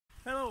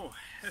Hello,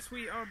 as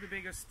we are the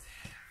biggest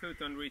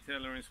futon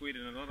retailer in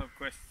Sweden, a lot of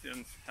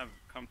questions have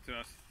come to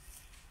us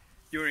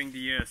during the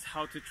years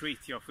how to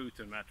treat your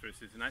futon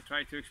mattresses, and I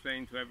try to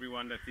explain to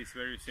everyone that this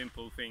very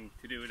simple thing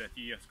to do that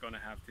you're just gonna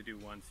have to do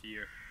once a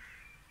year.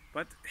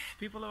 But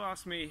people have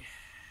asked me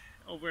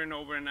over and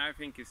over, and I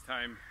think it's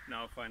time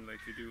now finally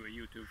to do a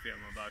YouTube film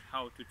about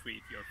how to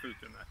treat your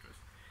futon mattress.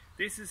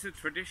 This is a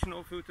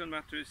traditional futon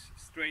mattress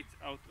straight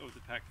out of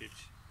the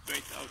package,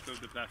 straight out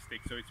of the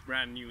plastic, so it's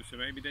brand new. So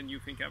maybe then you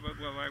think,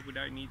 well, why would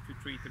I need to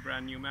treat a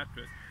brand new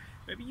mattress?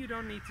 Maybe you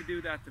don't need to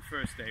do that the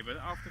first day, but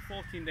after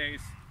 14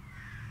 days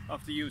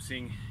after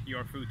using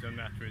your futon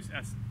mattress,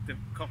 as the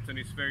cotton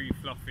is very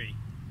fluffy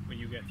when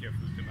you get your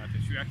futon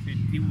mattress, you actually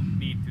do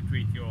need to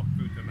treat your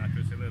futon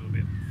mattress a little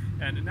bit.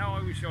 And now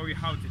I will show you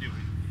how to do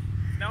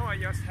it. Now I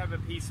just have a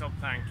piece of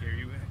plank here.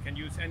 You can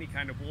use any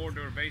kind of board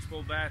or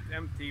baseball bat,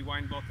 empty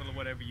wine bottle or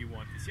whatever you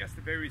want. It's just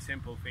a very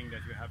simple thing that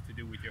you have to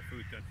do with your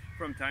futon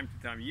from time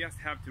to time. You just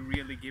have to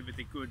really give it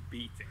a good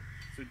beating.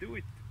 So do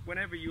it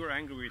whenever you're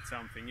angry with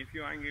something. If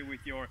you're angry with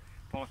your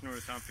partner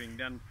or something,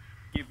 then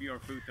give your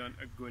futon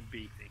a good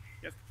beating.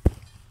 Just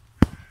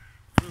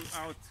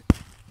throughout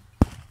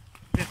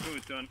the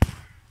futon,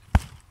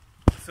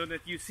 so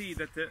that you see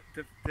that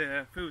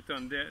the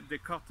futon, the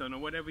cotton or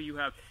whatever you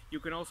have, you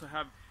can also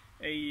have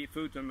a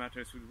futon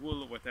mattress with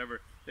wool or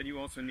whatever, then you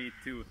also need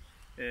to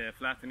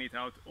flatten it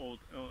out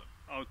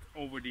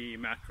over the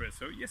mattress.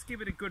 So just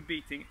give it a good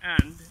beating,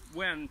 and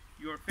when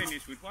you're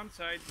finished with one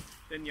side,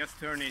 then just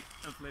turn it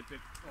and flip it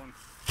on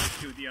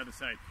to the other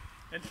side.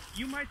 And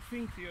you might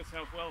think to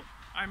yourself, well,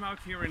 I'm out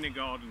here in the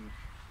garden.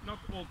 Not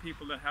all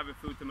people that have a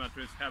futon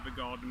mattress have a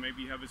garden.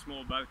 Maybe you have a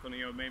small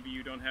balcony, or maybe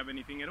you don't have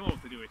anything at all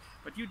to do it.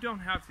 But you don't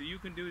have to. You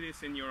can do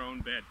this in your own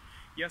bed.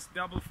 Just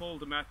double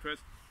fold the mattress.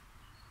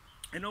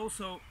 And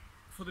also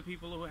for the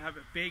people who have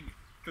a big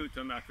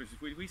futon mattresses,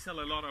 we sell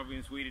a lot of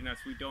in Sweden, as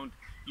we don't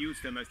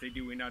use them as they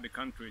do in other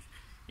countries.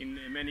 In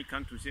many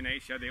countries in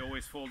Asia, they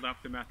always fold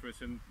up the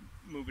mattress and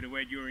move it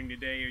away during the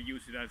day, or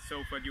use it as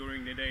sofa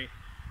during the day,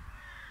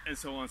 and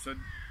so on. So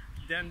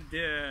then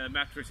the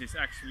mattresses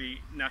actually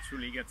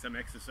naturally get some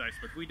exercise,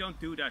 but we don't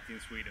do that in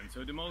Sweden.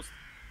 So the most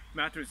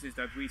mattresses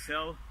that we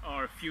sell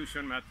are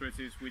fusion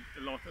mattresses with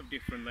a lot of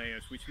different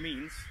layers, which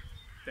means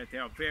that they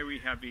are very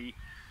heavy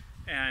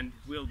and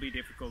will be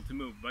difficult to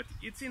move. But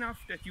it's enough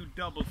that you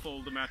double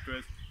fold the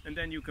mattress, and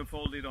then you can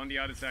fold it on the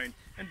other side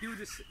and do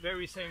this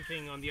very same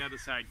thing on the other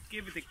side.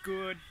 Give it a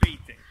good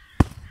beating.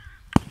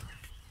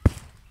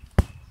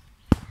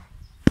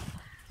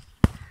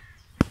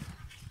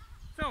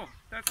 So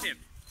that's it.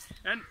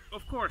 And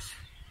of course,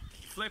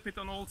 flip it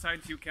on all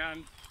sides you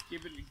can.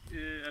 Give it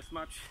as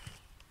much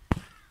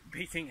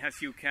beating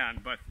as you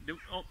can. But the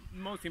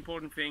most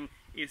important thing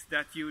is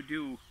that you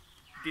do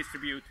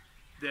distribute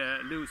the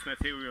loose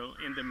material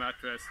in the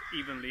mattress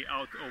evenly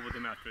out over the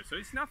mattress. So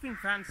it's nothing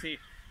fancy,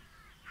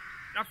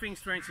 nothing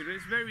strange.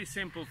 It's a very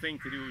simple thing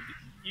to do.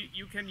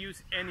 You can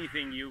use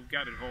anything you've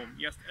got at home,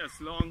 just as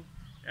long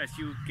as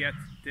you get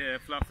the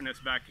fluffiness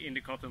back in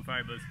the cotton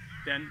fibers,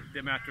 then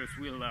the mattress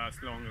will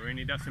last longer. And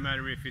it doesn't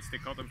matter if it's the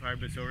cotton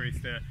fibers or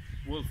it's the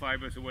wool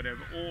fibers or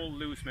whatever. All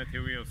loose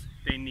materials,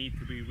 they need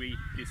to be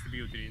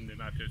redistributed in the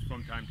mattress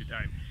from time to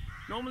time.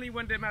 Normally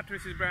when the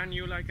mattress is brand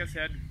new, like I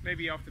said,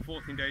 maybe after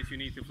 14 days you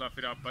need to fluff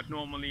it up, but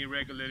normally,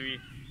 regularly,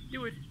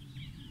 do it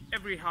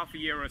every half a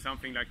year or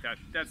something like that.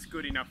 That's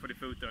good enough for the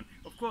futon.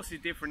 Of course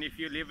it's different if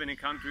you live in a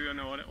country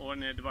or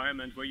an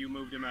environment where you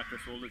move the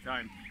mattress all the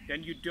time.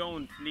 Then you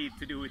don't need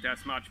to do it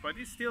as much, but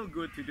it's still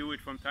good to do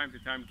it from time to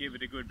time. Give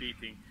it a good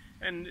beating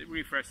and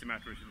refresh the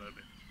mattress a little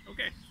bit.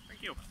 Okay,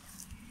 thank you.